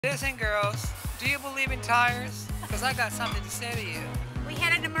Listen, girls, do you believe in tires? Because I got something to say to you. We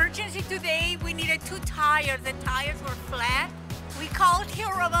had an emergency today. We needed 2 tires. The tires were flat. We called Tio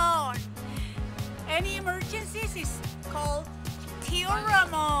Ramon. Any emergencies is called Tio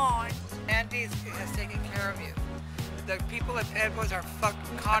Ramon. Andy has taken care of you. The people at Edwards are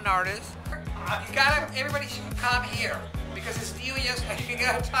fucking con artists. You gotta, everybody should come here because it's new. Yes, you can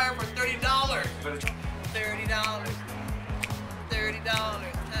get a tire for $30. $30. $30. $30.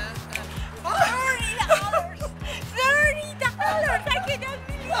 I cannot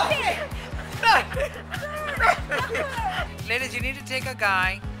believe it. Ladies, you need to take a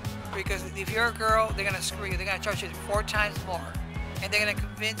guy because if you're a girl, they're gonna screw you. They're gonna charge you 4 times more, and they're gonna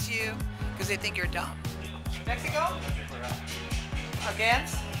convince you because they think you're dumb. Mexico?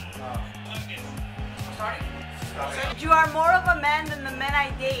 Against? Sorry? You are more of a man than the men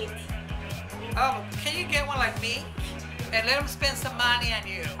I date. Oh, can you get one like me? And let them spend some money on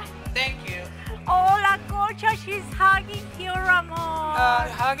you. Thank you. Oh, la Coacha, she's hugging Tio Ramon.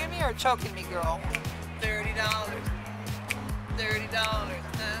 Hugging me or choking me, girl?